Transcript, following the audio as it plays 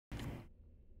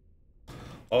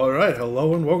Alright,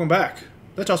 hello and welcome back.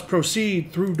 Let us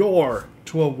proceed through door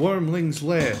to a wormling's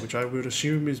lair, which I would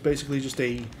assume is basically just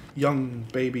a young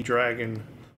baby dragon.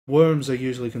 Worms are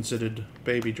usually considered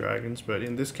baby dragons, but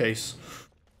in this case,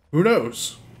 who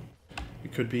knows?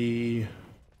 It could be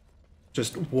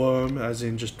just worm, as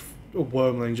in just a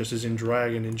wormling, just as in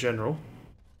dragon in general.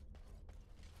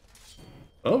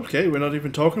 Okay, we're not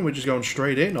even talking, we're just going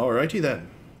straight in. Alrighty then.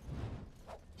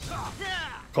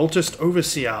 Cultist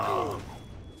Overseer.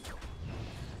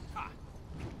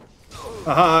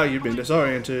 Aha, you've been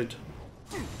disoriented.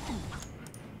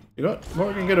 You know what?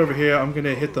 Morgan, get over here. I'm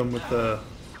gonna hit them with the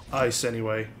ice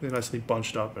anyway. They're nicely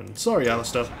bunched up, and sorry,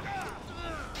 Alistair.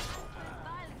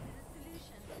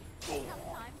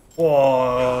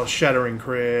 Oh, shattering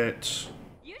crit.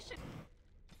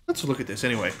 Let's look at this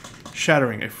anyway.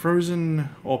 Shattering. A frozen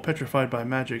or petrified by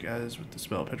magic, as with the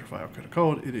spell Petrify or Cut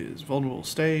Cold, it is vulnerable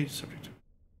stage, subject to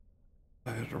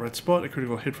a red spot. A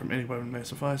critical hit from any weapon may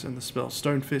suffice, and the spell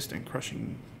Stone Fist and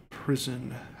Crushing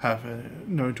Prison have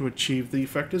known to achieve the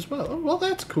effect as well. Oh, well,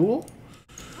 that's cool.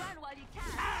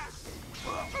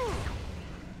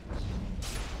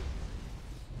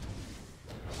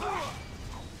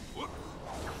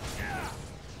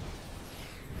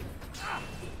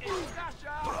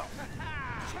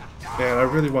 Man, I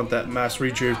really want that mass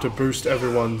rejuve to boost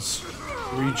everyone's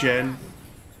regen.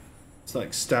 It's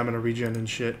like stamina regen and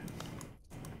shit.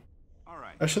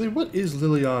 Actually, what is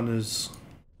Liliana's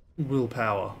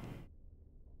willpower?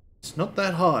 It's not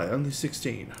that high, only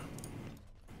 16.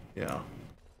 Yeah.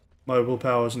 My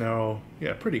willpower is now,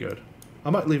 yeah, pretty good. I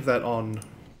might leave that on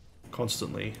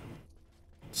constantly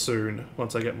soon,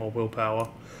 once I get more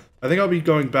willpower. I think I'll be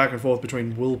going back and forth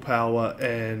between willpower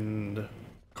and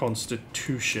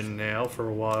Constitution now for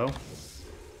a while.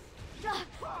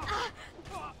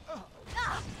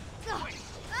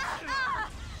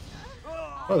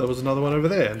 Oh, there was another one over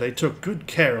there, and they took good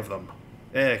care of them.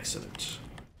 Excellent.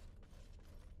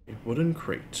 A wooden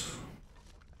crate.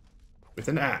 With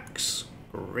an axe.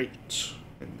 Great.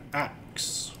 An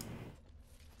axe.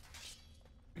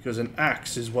 Because an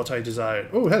axe is what I desired.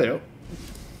 Oh, hello.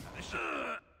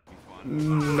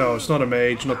 No, it's not a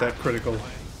mage, not that critical.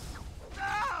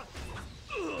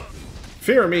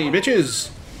 Fear me,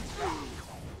 bitches!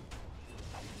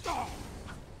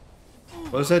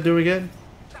 What does that do again?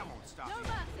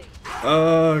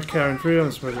 Carrying free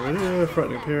on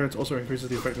frightening appearance also increases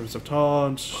the effectiveness of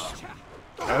taunts.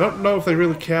 I don't know if they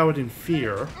really cowered in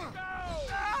fear.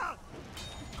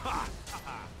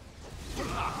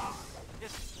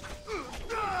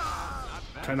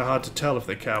 Kinda hard to tell if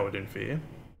they cowered in fear.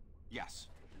 Yes.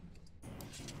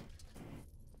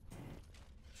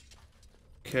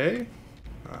 Okay.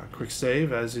 Quick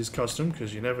save, as is custom,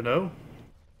 because you never know.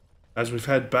 As we've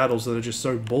had battles that are just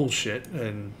so bullshit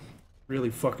and really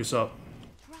fuck us up.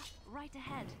 Right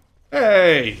ahead.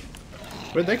 Hey!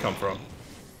 Where'd they come from?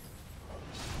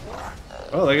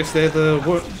 Well, I guess they're the...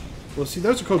 Well, see,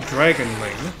 those are called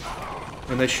Dragonling.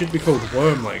 And they should be called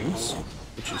Wormlings.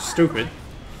 Which is stupid.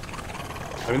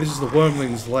 I mean, this is the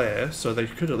Wormling's lair, so they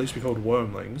could at least be called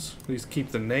Wormlings. At least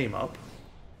keep the name up.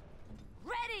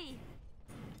 Ready.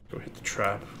 Go hit the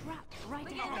trap. Right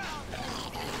ahead.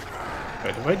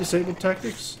 Wait, have I disabled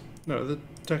tactics? No, the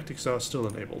tactics are still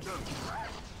enabled.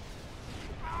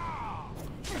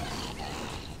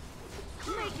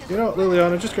 You know what,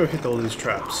 Liliana, just go hit all these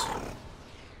traps.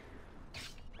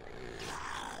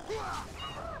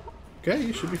 Okay,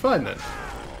 you should be fine then.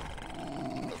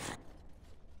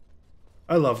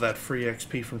 I love that free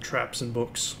XP from traps and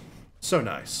books. So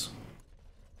nice.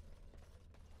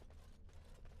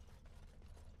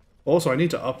 Also, I need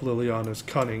to up Liliana's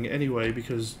cunning anyway,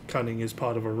 because cunning is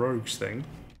part of a rogue's thing.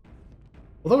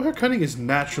 Although her cunning is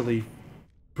naturally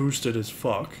boosted as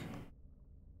fuck.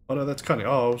 Oh no, that's cunning.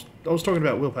 Oh, I was talking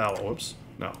about willpower. Whoops.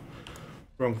 No.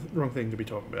 Wrong thing to be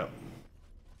talking about.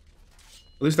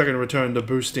 At least I can return to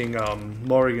boosting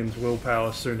Morrigan's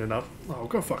willpower soon enough. Oh,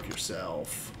 go fuck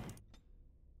yourself.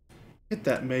 Hit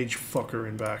that mage fucker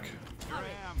in back.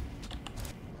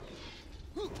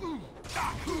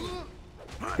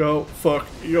 Go fuck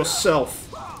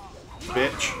yourself,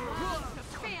 bitch.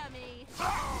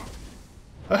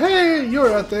 Oh, hey,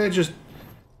 you're out there just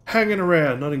hanging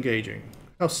around, not engaging.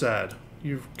 How sad.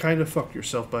 You've kind of fucked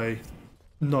yourself by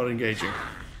not engaging.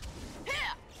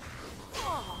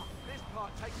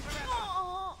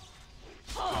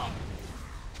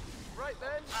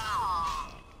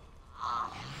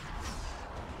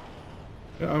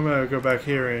 I'm gonna go back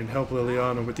here and help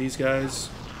Liliana with these guys.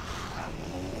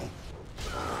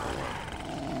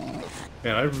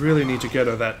 Man, I really need to get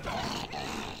her that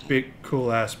big,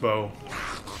 cool-ass bow.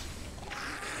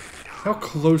 How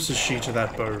close is she to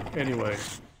that bow? Anyway,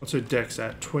 what's her dex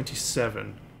at?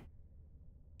 27.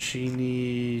 She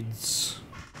needs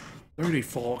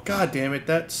 34. God damn it,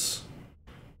 that's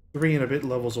 3 and a bit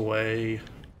levels away.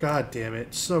 God damn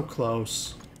it, so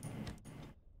close.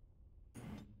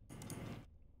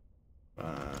 An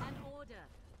order.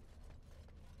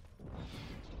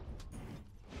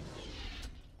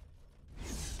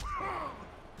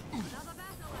 Another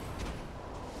battle.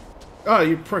 Ah,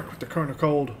 you prick with the Cone of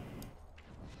Cold.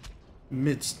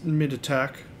 Mid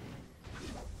attack.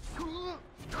 Fine,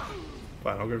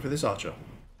 I'll go for this archer.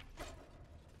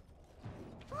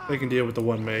 They can deal with the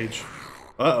one mage.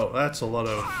 Uh-oh, that's a lot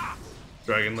of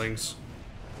dragonlings.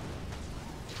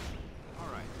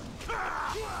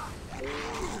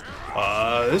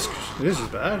 This is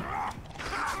bad.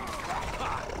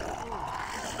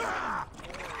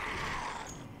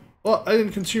 Well, I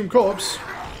didn't consume corpse.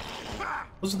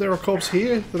 Wasn't there a corpse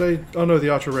here? Oh no, the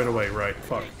archer ran away, right,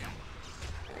 fuck.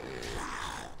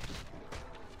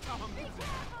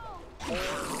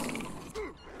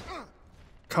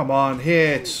 Come on,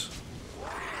 hit!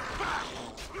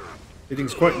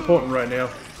 Hitting's quite important right now.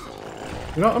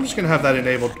 You know, I'm just gonna have that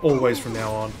enabled always from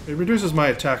now on. It reduces my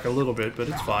attack a little bit, but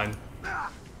it's fine.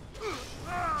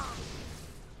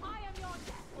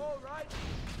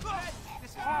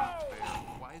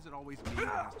 Why is it always me that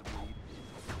has to bleed?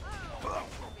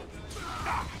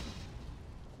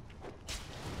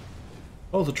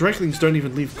 Oh, the Drakelings don't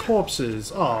even leave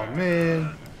corpses. Oh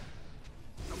man.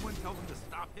 Someone tell them to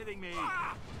stop hitting me.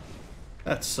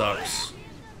 That sucks.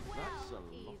 That's a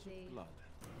lot of blood.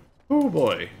 Oh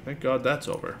boy, thank God that's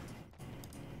over.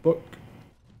 Book.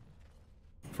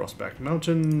 Frostback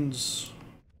Mountains.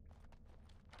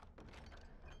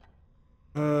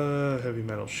 Heavy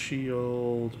metal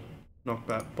shield.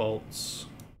 Knockback bolts.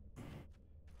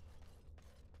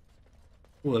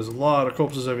 Well, there's a lot of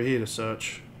corpses over here to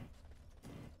search.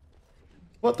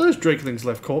 What? Those Drakelings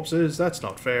left corpses? That's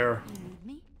not fair. You need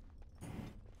me?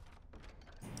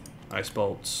 Ice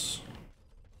bolts.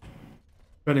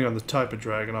 Depending on the type of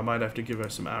dragon, I might have to give her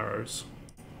some arrows.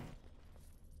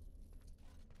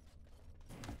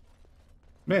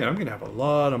 Man, I'm gonna have a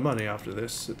lot of money after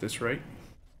this, at this rate.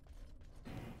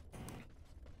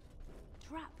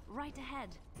 Trap right ahead.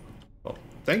 Well,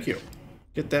 thank you.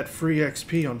 Get that free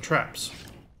XP on traps.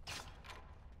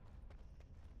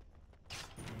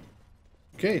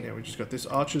 Okay, now we just got this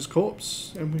archer's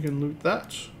corpse, and we can loot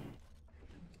that.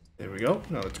 There we go.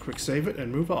 Now let's quick save it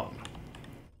and move on.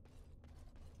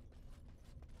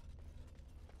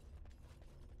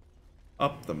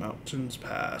 Up the mountains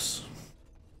pass.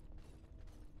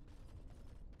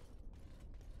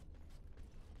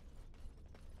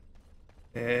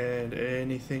 And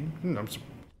anything? I'm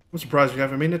surprised we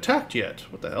haven't been attacked yet.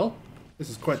 What the hell? This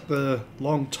is quite the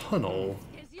long tunnel.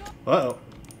 Here's your Uh-oh.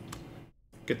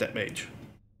 Get that mage.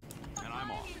 And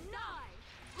I'm off.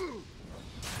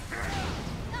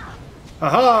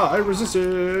 Haha! I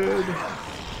resisted!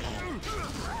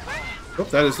 Oh,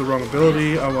 that is the wrong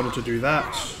ability. I wanted to do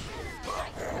that.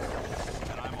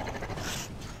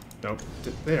 Nope.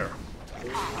 There.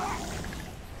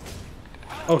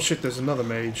 Oh shit, there's another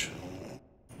mage.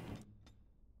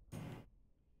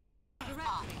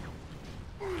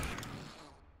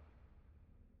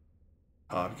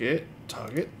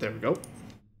 Target, there we go.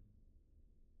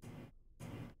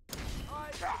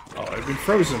 Oh, I've been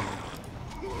frozen.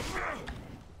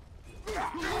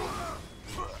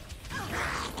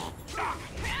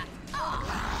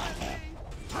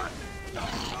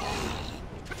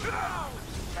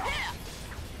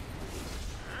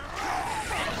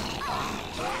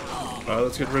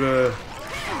 Let's get rid of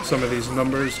some of these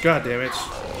numbers. God damn it.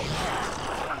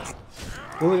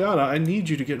 Liliana, I need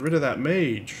you to get rid of that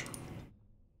mage.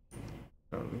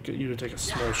 Get you to take a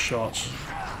small shot.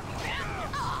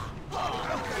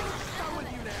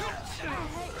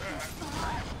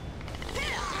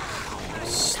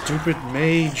 Stupid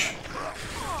mage.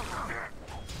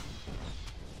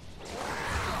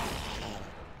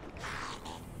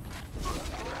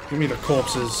 Give me the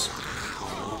corpses.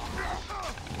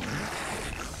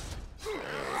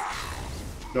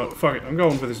 No, fuck it. I'm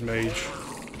going for this mage.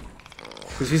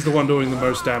 Because he's the one doing the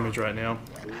most damage right now.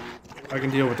 I can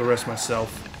deal with the rest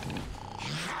myself.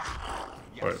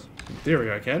 Or, in theory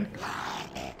I can.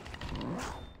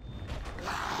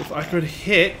 If I could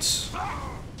hit...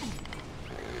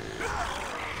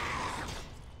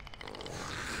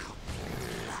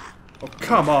 Oh,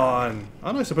 come on!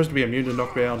 Aren't I supposed to be immune to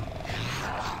knockdown?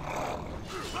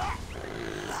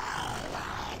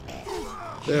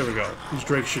 There we go. These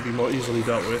drakes should be more easily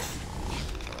dealt with.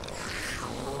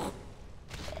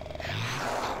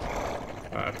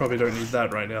 I probably don't need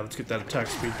that right now. Let's get that attack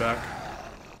speed back.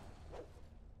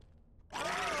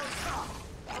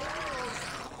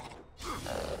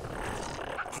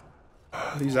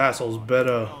 These assholes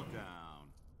better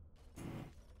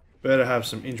have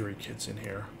some injury kits in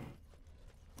here.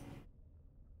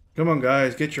 Come on,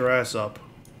 guys, get your ass up.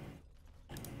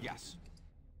 Yes.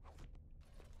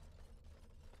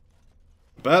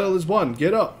 Battle is won.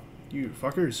 Get up, you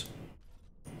fuckers.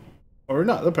 Or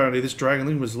not. Apparently, this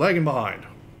dragonling was lagging behind.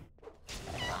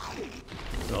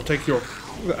 I'll take your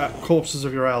corpses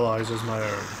of your allies as my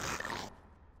own.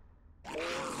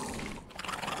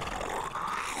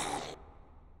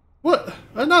 What?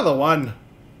 Another one?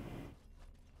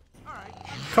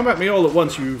 Come at me all at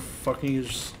once, you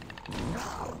fuckers.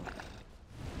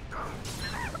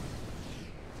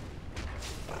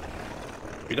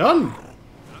 We done?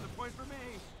 Another point for me.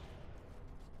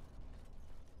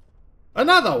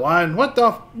 Another one? What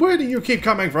the where do you keep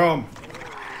coming from?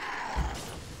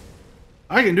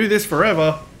 I can do this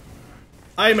forever.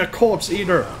 I'm a corpse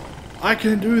eater. I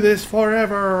can do this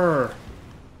forever.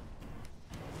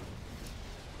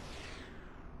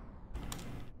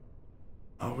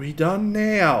 Are we done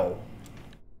now?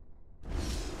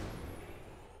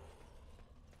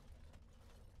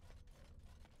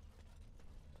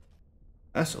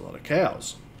 That's a lot of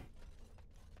cows.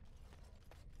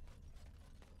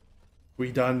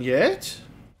 We done yet?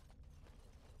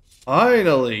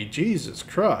 Finally, Jesus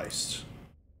Christ.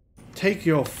 Take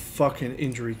your fucking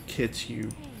injury kits,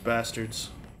 you bastards.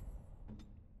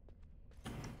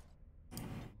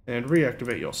 And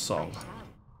reactivate your song.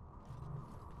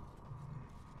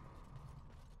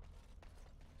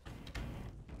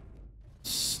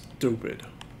 Stupid.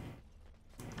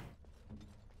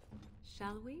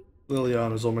 Shall we?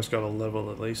 Liliana's almost got a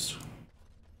level at least.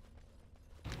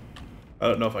 I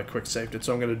don't know if I quick saved it,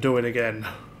 so I'm gonna do it again.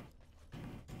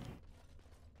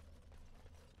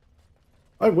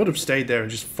 I would have stayed there and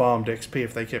just farmed XP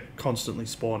if they kept constantly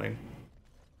spawning.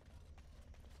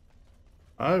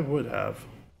 I would have.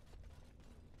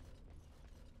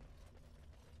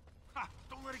 Ha!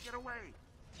 Don't let it get away.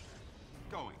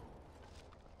 Going.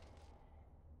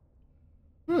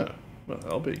 Yeah, well,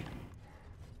 I'll be.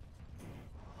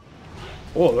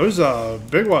 Oh, those are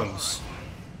big ones.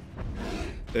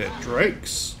 They're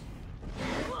drakes.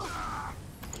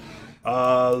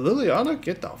 Liliana,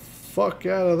 get the fuck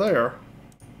out of there.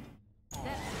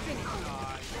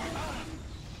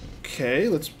 Okay,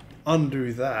 let's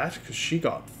undo that, because she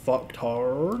got fucked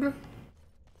hard.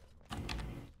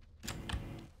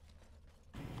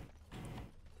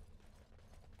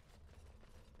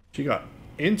 She got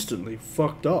instantly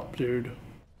fucked up, dude.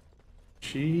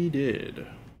 She did.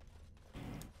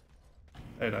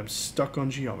 And I'm stuck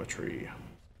on geometry.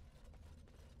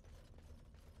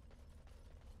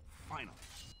 Finally.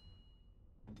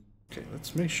 Okay,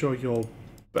 let's make sure you're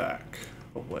back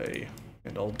away.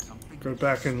 And I'll go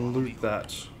back and loot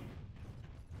that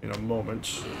in a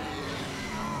moment.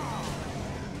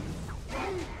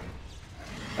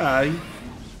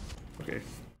 Okay.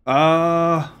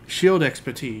 Shield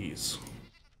expertise.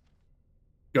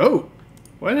 Goat.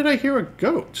 Why did I hear a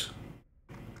goat?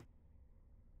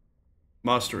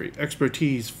 Mastery.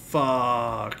 Expertise.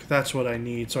 Fuck. That's what I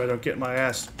need so I don't get my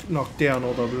ass knocked down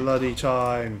all the bloody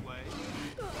time.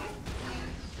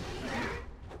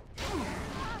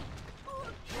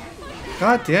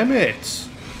 God damn it.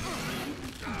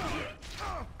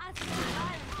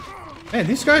 Man,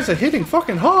 these guys are hitting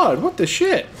fucking hard. What the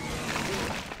shit?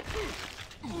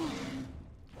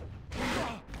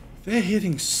 They're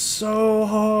hitting so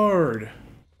hard.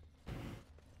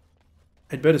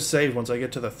 I'd better save once I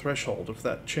get to the threshold of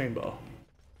that chamber.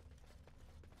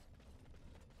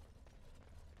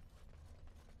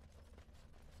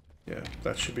 Yeah,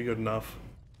 that should be good enough.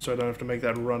 So I don't have to make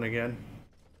that run again.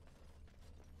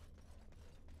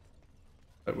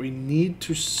 But we need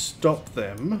to stop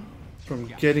them from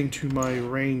getting to my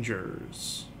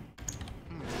rangers.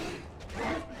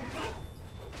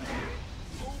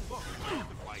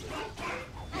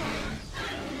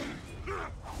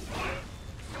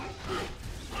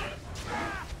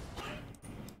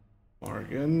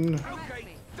 Morgan.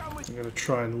 I'm gonna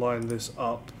try and line this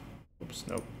up. Oops,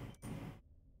 nope.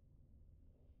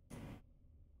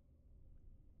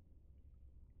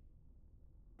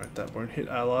 Right, that won't hit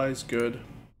allies, good.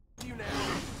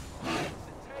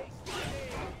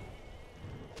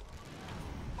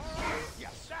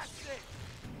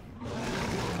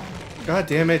 God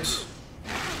damn it.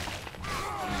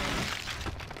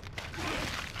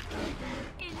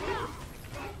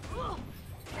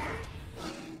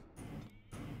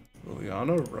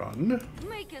 Liliana, run.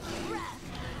 Make it breath.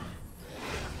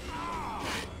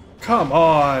 Come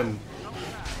on!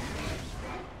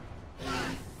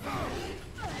 I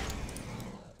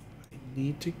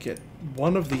need to get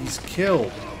one of these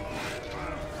killed.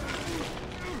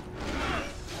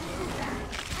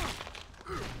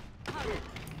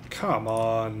 Come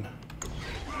on.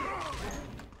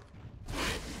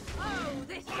 Oh,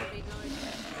 this should be good.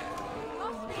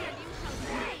 Cross me and you shall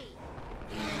pay.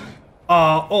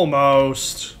 Ah,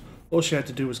 almost. All she had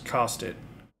to do was cast it.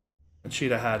 And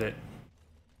she'd have had it.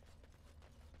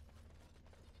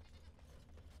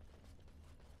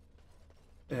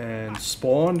 And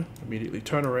spawn. Immediately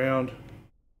turn around.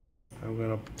 I'm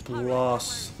gonna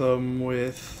blast them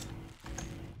with...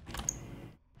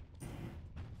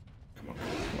 Come on,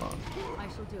 come on. I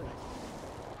shall do it.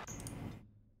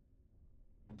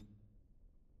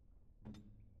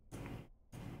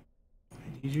 I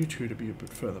need you two to be a bit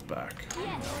further back.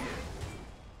 Yes.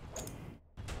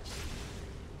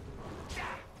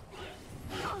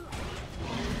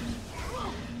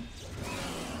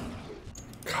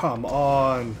 Come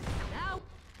on! Now.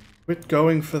 Quit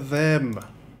going for them!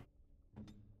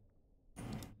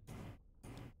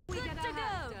 We get our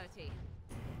hands dirty.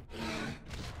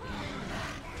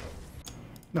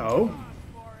 No.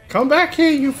 Come back here,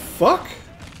 you fuck!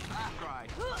 Right.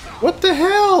 What the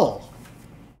hell?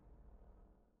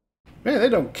 Man, they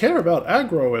don't care about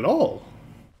aggro at all.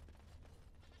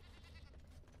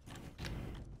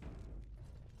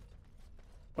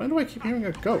 Why do I keep hearing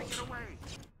a goat? Get away.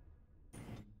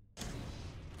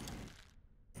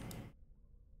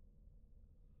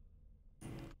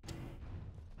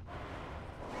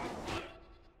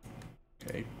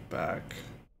 Okay, back.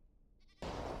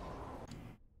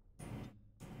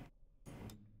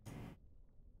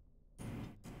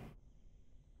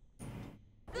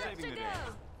 Good to go.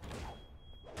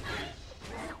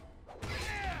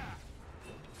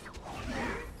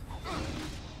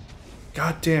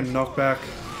 Goddamn knockback.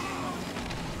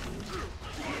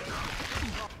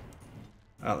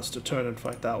 Alistair, turn and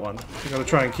fight that one. I gotta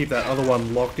try and keep that other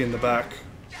one locked in the back.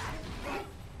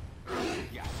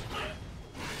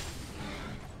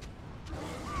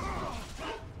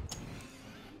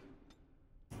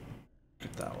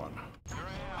 Get that one.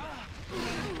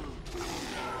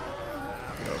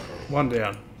 Go. One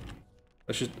down.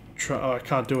 I should try. Oh, I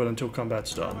can't do it until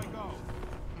combat's done.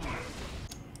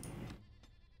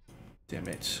 Damn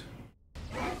it.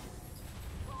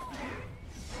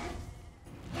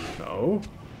 No.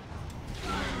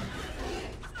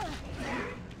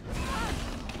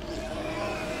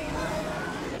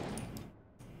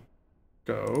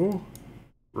 Go.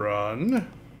 Run.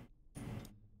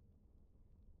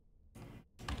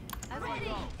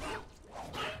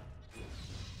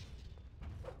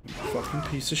 Fucking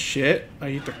piece of shit. I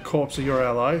eat the corpse of your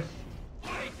ally.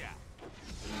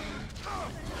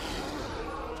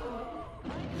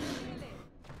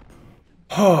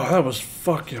 Oh, that was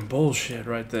fucking bullshit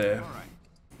right there.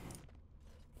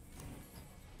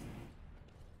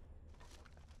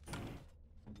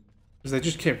 Because they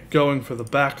just kept going for the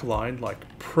back line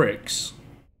like pricks.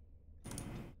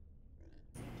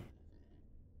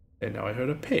 And now I heard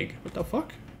a pig. What the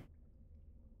fuck?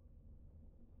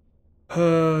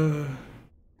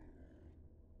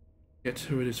 Get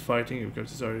who it is fighting.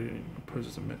 Because it's already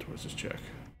proposes a mentor. Let's just check.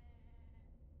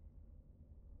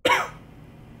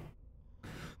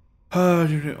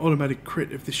 Automatic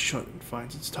crit if this shot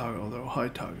finds its target, although high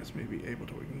targets may be able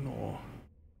to ignore.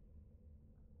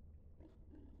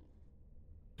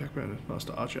 Jack Brandon,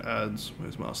 Master Archer adds.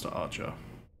 Where's Master Archer?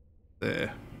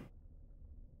 There.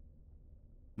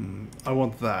 I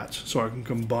want that so I can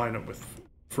combine it with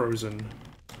Frozen.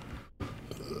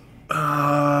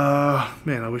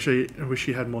 Man, I wish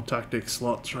he had more tactic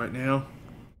slots right now.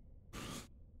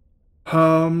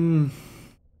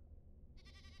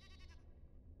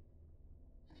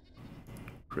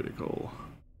 Critical.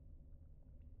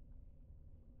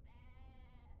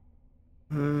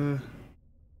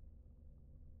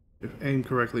 If aimed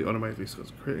correctly, automatically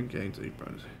scores crit and gains 8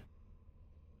 bonus.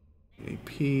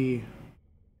 AP.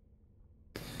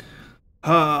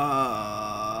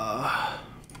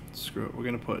 Screw it. We're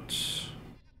gonna put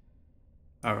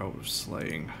Arrow of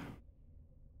Slaying.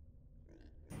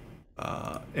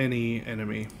 Any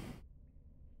enemy.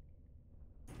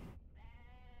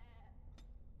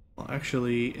 Well,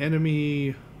 actually,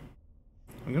 enemy.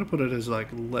 I'm gonna put it as like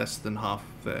less than half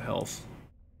of their health.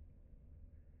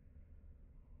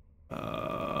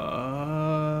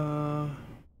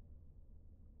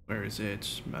 Where is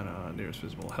it? Mana, nearest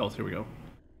visible health. Here we go.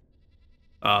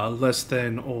 Less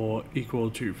than or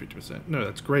equal to 50%. No,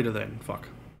 that's greater than. Fuck.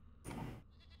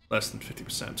 Less than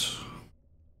 50%.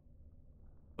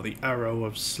 For the Arrow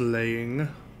of Slaying.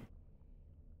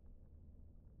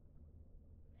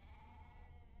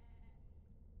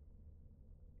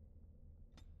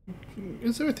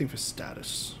 Is there anything for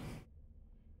status?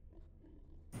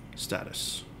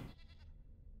 Status.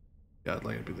 Yeah, I'd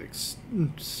like it to be like...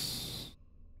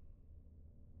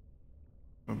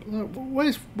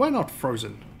 Why not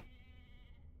frozen?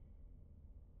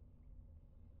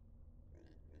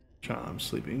 Charm,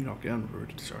 sleeping, knockdown,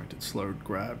 rooted, disoriented, slowed,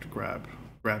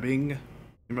 grabbing,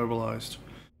 immobilized.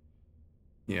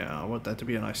 Yeah, I want that to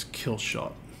be a nice kill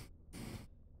shot.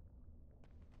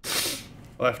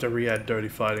 I'll have to re-add Dirty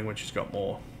Fighting when she's got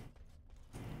more.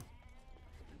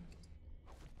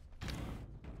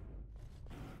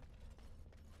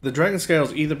 The Dragon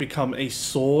Scales either become a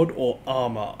sword or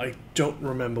armor. I don't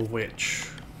remember which.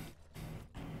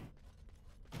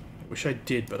 I wish I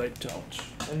did, but I don't.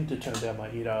 I need to turn down my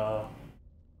heater.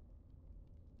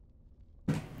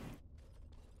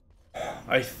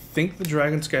 I think the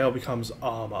Dragon Scale becomes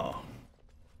armor.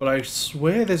 But I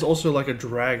swear there's also like a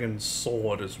dragon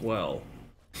sword as well.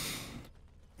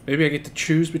 Maybe I get to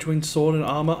choose between sword and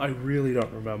armor? I really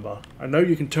don't remember. I know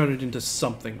you can turn it into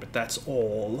something, but that's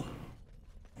all.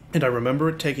 And I remember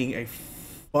it taking a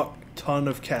fuck ton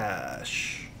of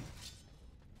cash.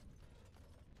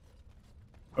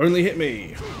 Only hit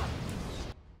me.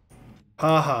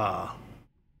 Haha.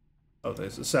 Oh,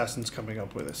 there's assassins coming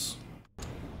up with us.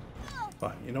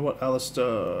 Fine, you know what,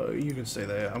 Alistair? You can stay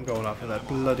there. I'm going after that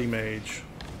bloody mage.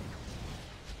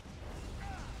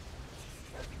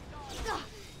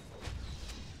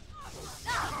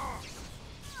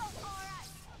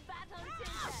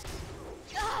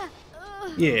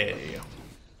 Yeah.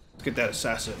 Let's get that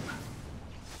assassin.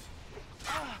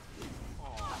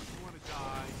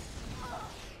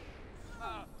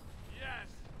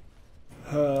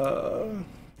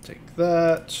 Take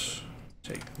that.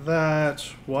 Take that.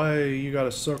 Why you got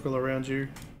a circle around you?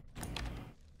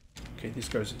 Okay, this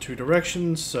goes in two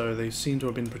directions, so they seem to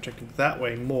have been protected that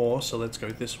way more, so let's go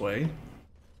this way.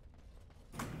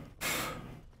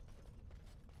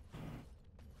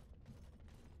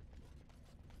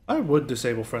 I would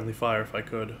disable friendly fire if I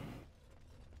could.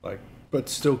 Like, but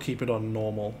still keep it on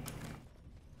normal.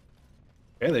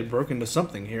 Okay, they broke into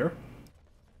something here.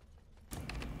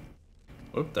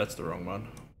 Oop, that's the wrong one.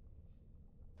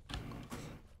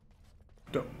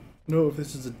 Don't know if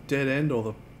this is a dead end or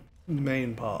the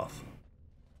main path.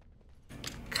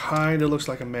 Kinda looks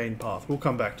like a main path. We'll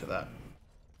come back to that.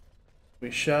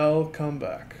 We shall come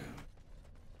back.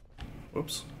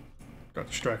 Whoops. Got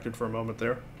distracted for a moment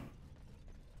there.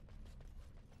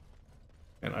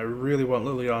 And I really want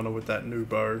Liliana with that new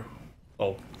bow.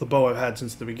 Well, the bow I've had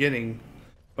since the beginning,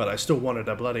 but I still wanted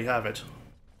to bloody have it.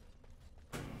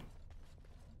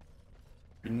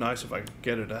 Be nice if I could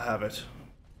get her to have it.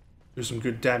 Do some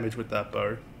good damage with that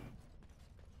bow.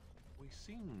 We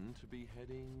seem to be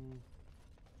heading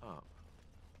up.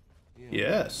 Yeah.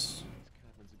 Yes. These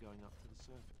caverns are going up to the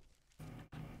surface.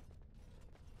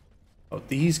 Oh,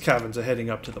 these caverns are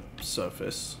heading up to the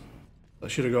surface. I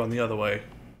should have gone the other way.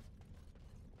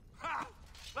 Ha!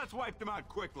 Let's wipe them out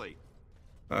quickly.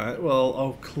 Alright, well,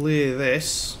 I'll clear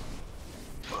this.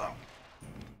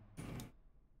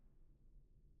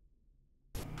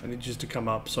 I need just to come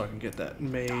up so I can get that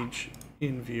mage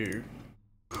in view.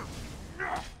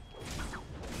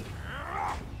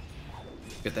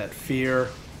 Get that fear.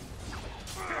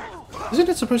 Isn't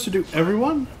it supposed to do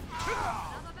everyone?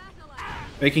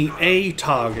 Making a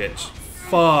target.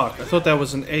 Fuck, I thought that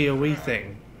was an AoE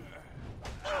thing.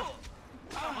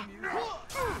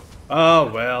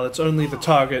 Oh well, it's only the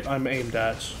target I'm aimed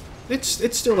at.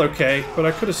 It's still okay, but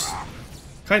I could have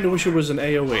kind of wish it was an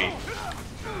AoE.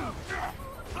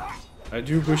 I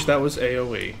do wish that was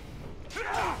AoE.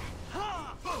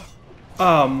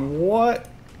 What?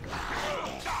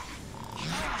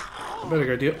 Better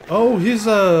go deal. Oh, he's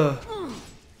a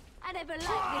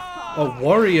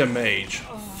warrior mage.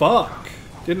 Fuck.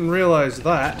 Didn't realize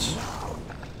that.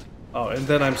 Oh, and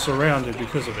then I'm surrounded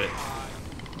because of it.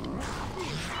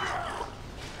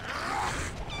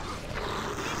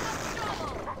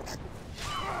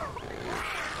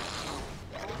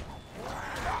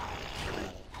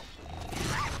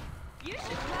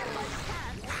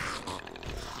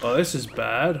 Oh, this is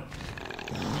bad.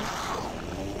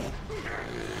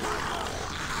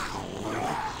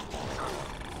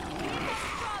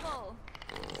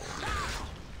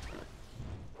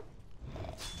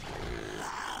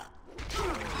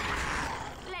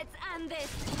 Let's end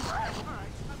this.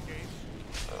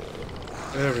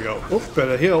 There we go. Oop,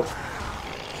 better heal.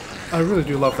 I really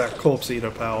do love that corpse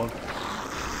eater power.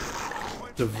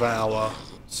 Devour.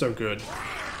 So good.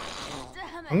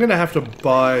 I'm gonna have to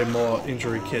buy more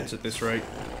injury kits at this rate.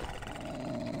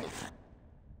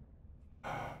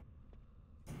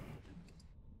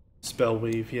 spell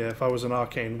weave. Yeah, if I was an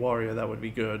arcane warrior, that would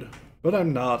be good. But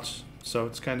I'm not, so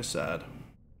it's kind of sad.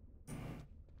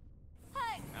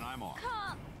 Hey, And I'm off.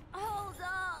 can't hold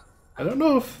on. I don't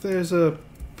know if there's a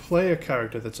player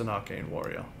character that's an arcane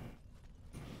warrior.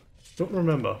 Don't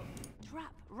remember.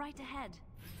 Trap right ahead.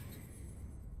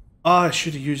 Ah, I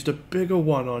should have used a bigger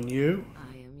one on you.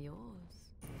 I am yours.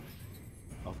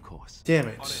 Of course. Damn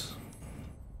it.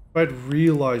 If I'd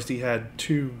realized he had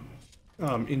two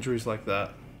injuries like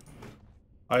that,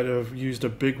 I'd have used a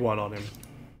big one on him.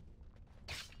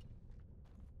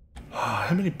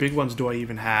 How many big ones do I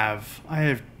even have? I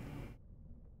have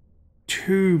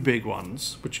 2 big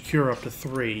ones, which cure up to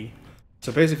 3.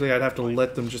 So basically I'd have to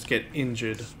let them just get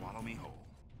injured. Swallow me whole.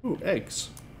 Ooh, eggs.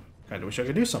 Kinda wish I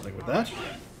could do something with that.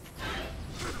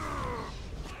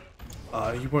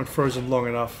 You weren't frozen long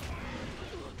enough.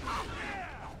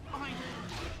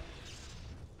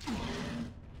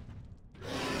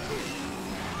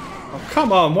 Oh,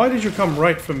 come on, why did you come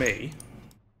right for me?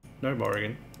 No,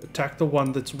 Morrigan. Attack the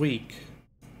one that's weak.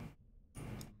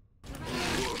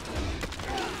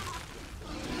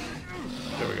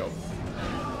 There we go.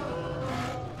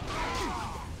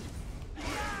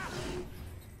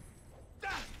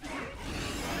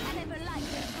 I never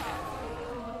liked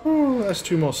it. Ooh, that's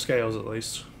 2 more scales at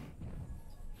least.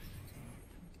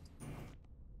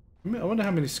 I wonder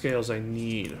how many scales I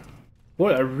need.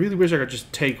 Boy, I really wish I could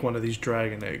just take one of these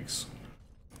dragon eggs.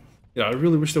 Yeah, I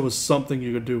really wish there was something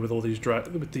you could do with all these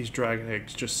dragon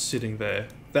eggs just sitting there.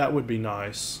 That would be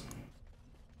nice.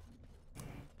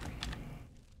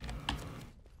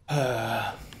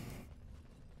 Well,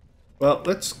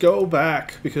 let's go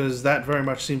back, because that very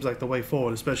much seems like the way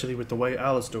forward, especially with the way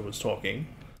Alistair was talking.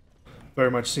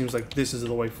 Very much seems like this is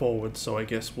the way forward, so I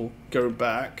guess we'll go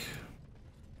back.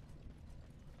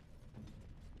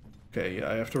 Okay, yeah,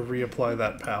 I have to reapply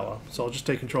that power, so I'll just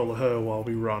take control of her while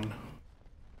we run.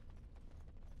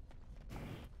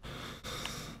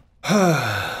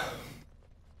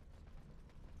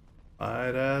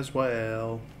 Might as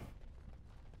well.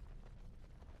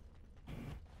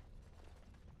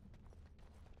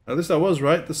 At least I was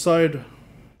right. This side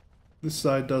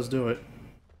does do it.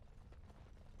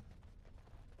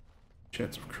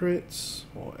 Chance of crits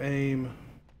or aim.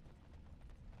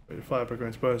 Rate of fire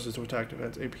grants bonuses to attack,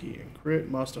 defense, AP, and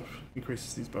crit. Master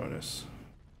increases these bonus.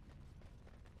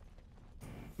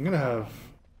 I'm gonna have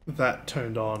that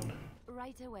turned on.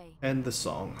 Right away. End the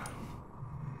song.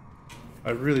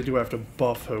 I really do have to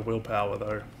buff her willpower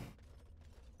though.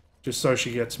 Just so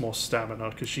she gets more stamina,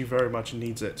 because she very much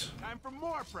needs it. Time for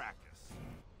more practice.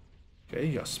 Okay,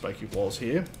 you got spiky walls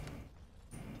here.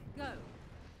 Go.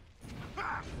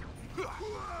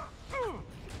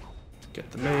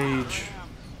 Get the mage.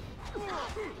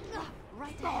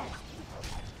 Right ahead.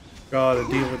 Gotta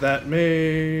deal with that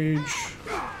mage.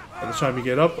 By the time you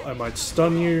get up, I might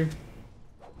stun you.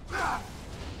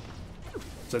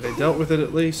 So they dealt with it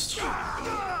at least.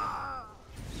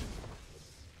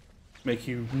 Make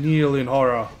you kneel in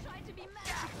horror. Try to be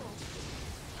merciful.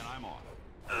 And I'm off.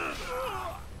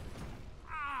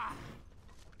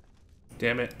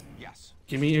 Damn it. Yes.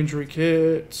 Give me injury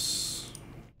kits.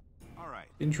 Alright.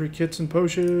 Injury kits and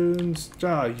potions.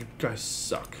 Ah, you guys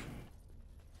suck.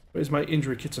 Where's my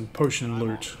injury kits and potion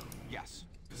loot? Yes.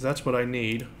 Because that's what I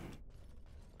need.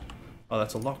 Oh,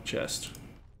 that's a lock chest.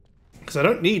 Because I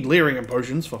don't need Leering and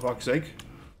potions, for fuck's sake.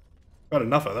 Got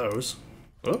enough of those.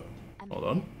 Oh, hold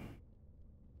on.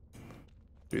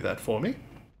 Do that for me.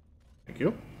 Thank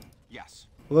you. Yes.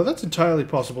 Although that's entirely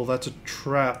possible, that's a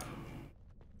trap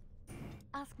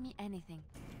Ask me anything.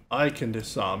 I can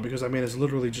disarm, because I mean it's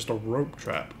literally just a rope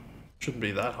trap. Shouldn't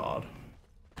be that hard.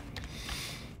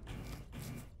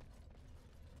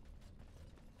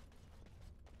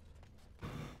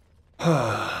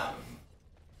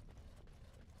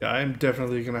 Yeah, I'm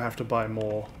definitely gonna have to buy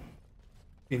more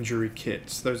injury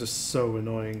kits. Those are so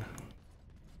annoying.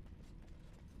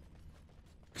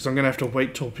 Because I'm gonna have to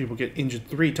wait till people get injured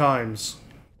 3 times.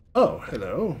 Oh,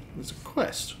 hello. There's a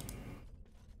quest.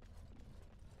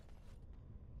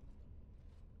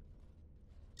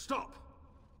 Stop!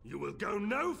 You will go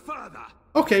no further!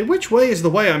 Okay, which way is the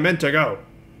way I meant to go?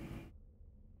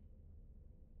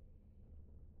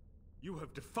 You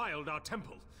have defiled our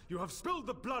temple. You have spilled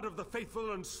the blood of the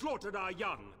faithful and slaughtered our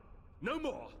young. No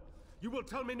more. You will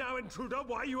tell me now, intruder,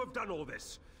 why you have done all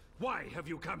this. Why have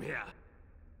you come here?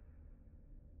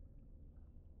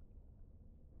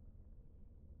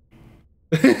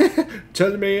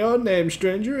 Tell me your name,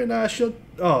 stranger, and I shall...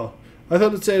 Oh, I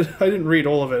thought it said... I didn't read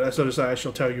all of it. I thought it said I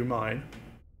shall tell you mine.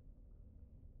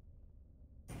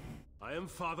 I am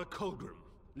Father Colgrim,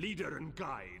 leader and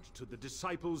guide to the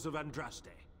disciples of Andraste.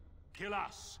 Kill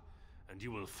us, and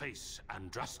you will face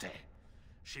Andraste.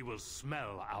 She will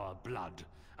smell our blood,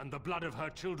 and the blood of her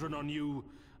children on you,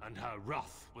 and her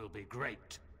wrath will be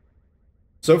great.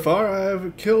 So far, I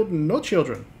have killed no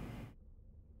children.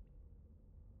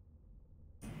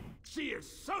 She is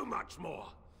so much more.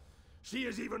 She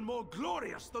is even more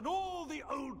glorious than all the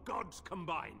old gods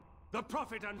combined. The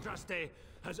prophet Andraste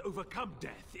has overcome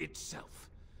death itself,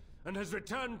 and has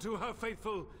returned to her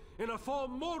faithful in a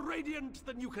form more radiant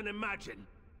than you can imagine.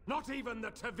 Not even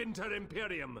the Tevinter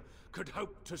Imperium could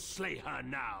hope to slay her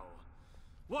now.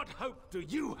 What hope do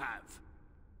you have?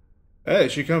 Hey,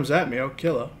 she comes at me, I'll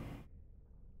kill her.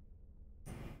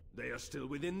 They are still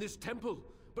within this temple,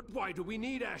 but why do we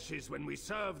need ashes when we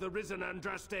serve the risen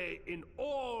Andraste in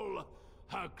all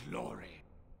her glory?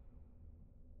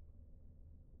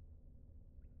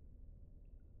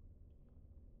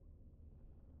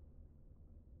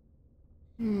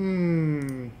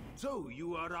 So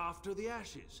you are after the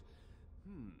ashes?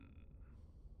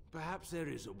 Perhaps there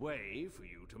is a way for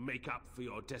you to make up for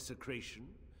your desecration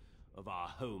of our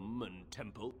home and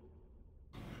temple.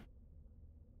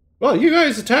 Well, you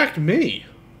guys attacked me.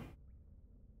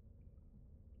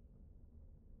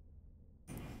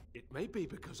 It may be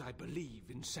because I believe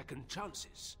in second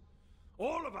chances.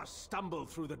 All of us stumble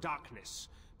through the darkness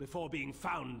before being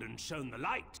found and shown the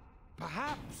light.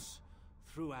 Perhaps,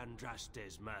 through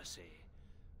Andraste's mercy,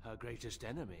 her greatest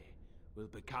enemy will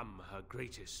become her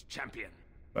greatest champion.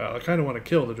 Well, I kind of want to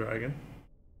kill the dragon.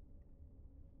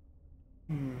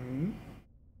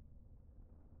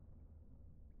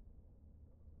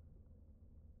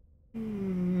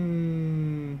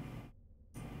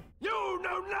 You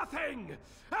know nothing!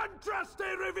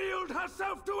 Andraste revealed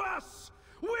herself to us!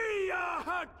 We are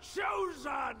her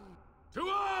chosen! To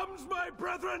arms, my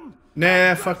brethren!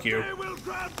 Nah, fuck you. Andraste will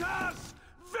grant us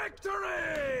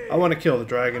victory! I want to kill the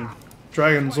dragon.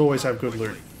 Dragons always have good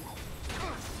loot.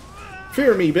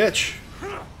 Fear me, bitch!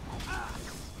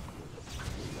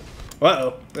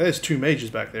 Uh-oh, there's two mages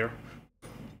back there.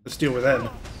 Let's deal with them.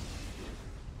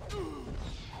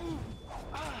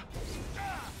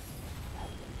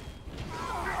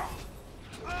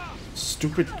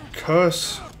 Stupid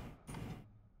curse.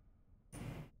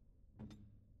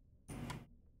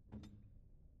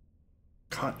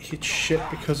 Can't hit shit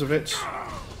because of it.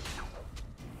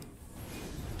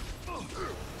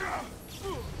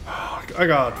 I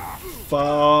got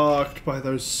fucked by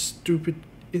those stupid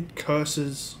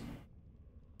curses.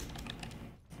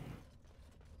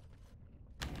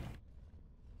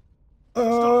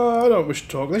 I don't wish to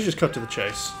talk. Let's just cut to the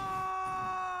chase.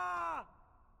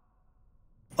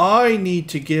 I need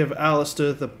to give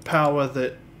Alistair the power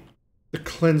that... the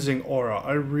cleansing aura.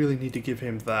 I really need to give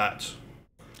him that.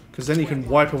 Because then he can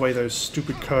wipe away those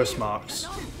stupid curse marks.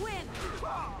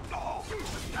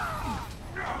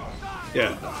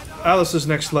 Yeah. Alistair's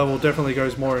next level definitely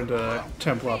goes more into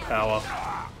Templar power.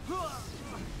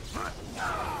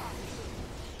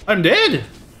 I'm dead!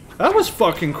 That was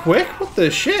fucking quick! What the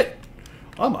shit?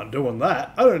 I'm not doing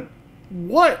that. I don't...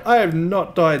 What? I have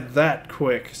not died that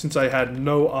quick since I had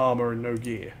no armor and no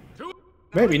gear.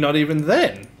 Maybe not even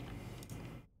then.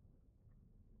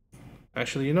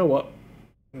 Actually, you know what?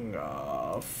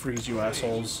 Freeze you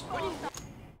assholes.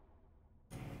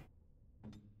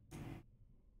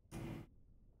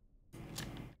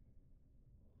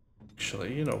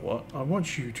 Actually, you know what? I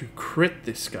want you to crit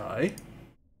this guy.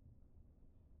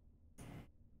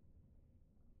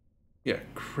 Yeah,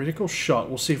 critical shot.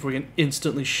 We'll see if we can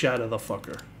instantly shatter the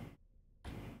fucker.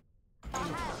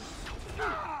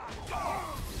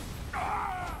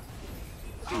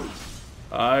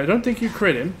 I don't think you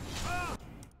crit him.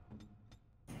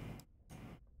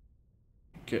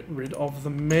 Get rid of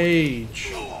the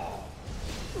mage.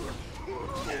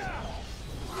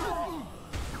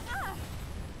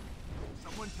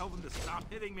 Someone tell them to stop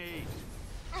hitting me.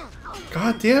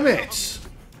 God damn it!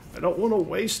 I don't want to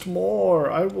waste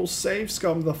more. I will save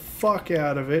scum the fuck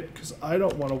out of it because I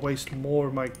don't want to waste more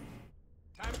of my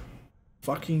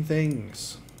fucking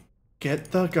things.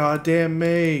 Get the goddamn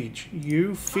mage.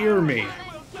 You fear me.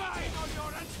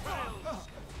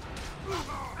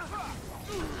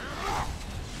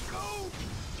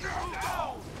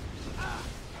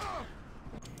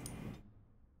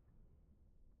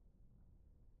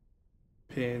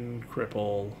 Pin,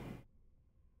 cripple,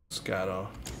 scatter.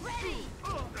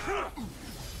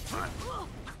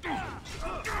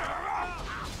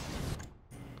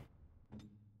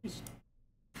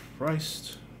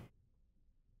 Christ.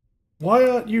 Why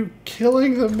aren't you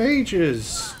killing the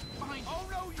mages?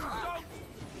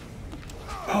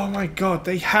 Oh my god,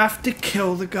 they have to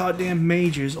kill the goddamn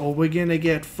mages or we're gonna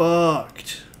get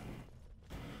fucked.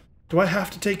 Do I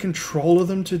have to take control of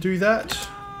them to do that?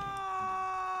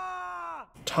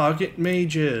 Target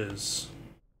mages.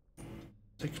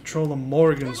 Take control of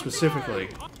Morrigan specifically.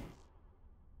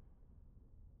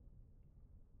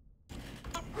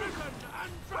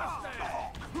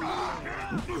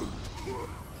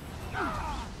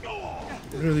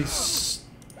 Really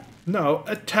no,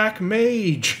 attack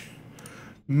mage!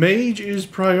 Mage is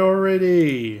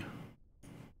priority!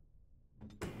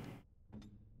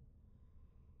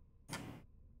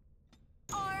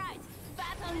 Alright,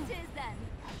 battle it is then.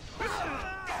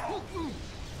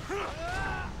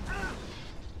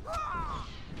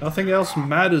 Nothing else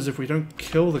matters if we don't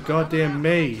kill the goddamn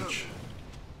mage.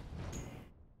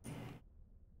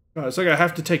 Oh, it's like I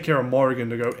have to take care of Morrigan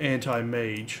to go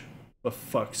anti-mage. For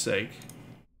fuck's sake.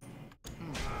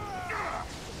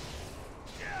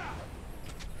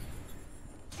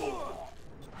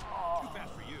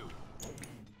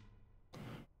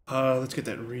 Let's get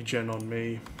that regen on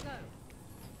me.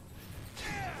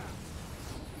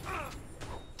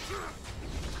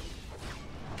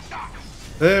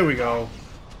 There we go.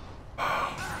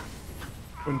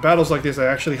 In battles like this, I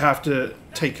actually have to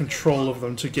take control of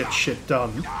them to get shit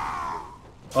done.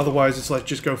 Otherwise, it's like,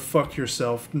 just go fuck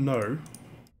yourself. No. And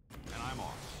I'm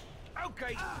off.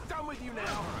 Okay, done with you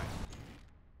now.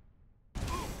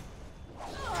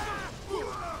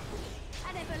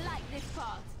 I never liked this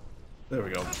part. There we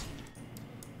go.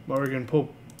 Morrigan,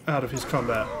 pull out of his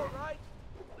combat. Right,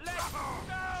 let's go.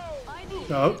 I need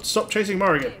No, stop chasing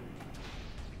Morrigan.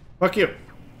 Fuck you.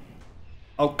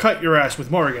 I'll cut your ass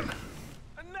with Morrigan.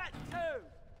 And that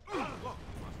too.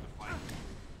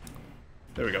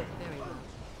 There we go.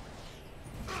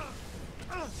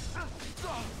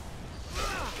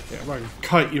 Yeah, I'm gonna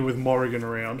cut you with Morrigan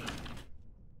around.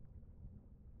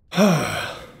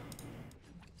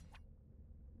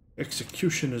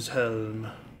 Executioner's Helm.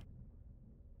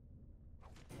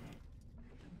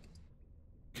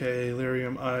 Okay,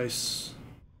 Lyrium Ice.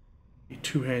 A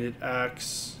two-handed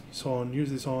axe. His horn. Use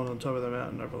his horn on top of the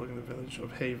mountain overlooking the village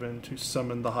of Haven to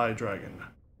summon the High Dragon.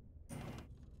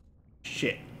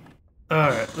 Shit.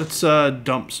 Alright, let's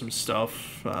dump some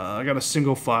stuff. I got a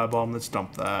single firebomb, let's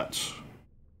dump that.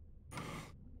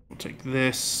 We'll take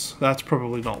this. That's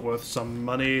probably not worth some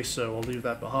money, so I'll leave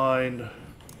that behind.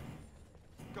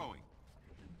 Going.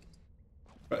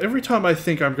 Every time I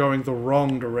think I'm going the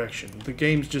wrong direction, the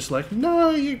game's just like, no,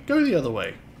 you go the other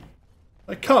way.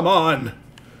 Like, come on!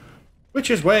 Which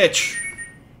is which?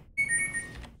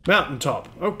 Mountaintop.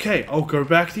 Okay, I'll go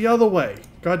back the other way.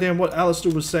 Goddamn, what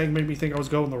Alistair was saying made me think I was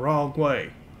going the wrong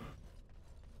way.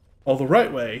 Or the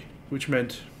right way, which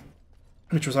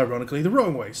was ironically the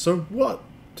wrong way. So what?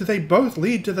 Do they both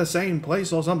lead to the same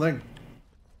place or something?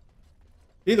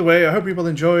 Either way, I hope people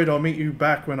enjoyed. I'll meet you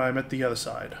back when I'm at the other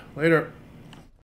side. Later.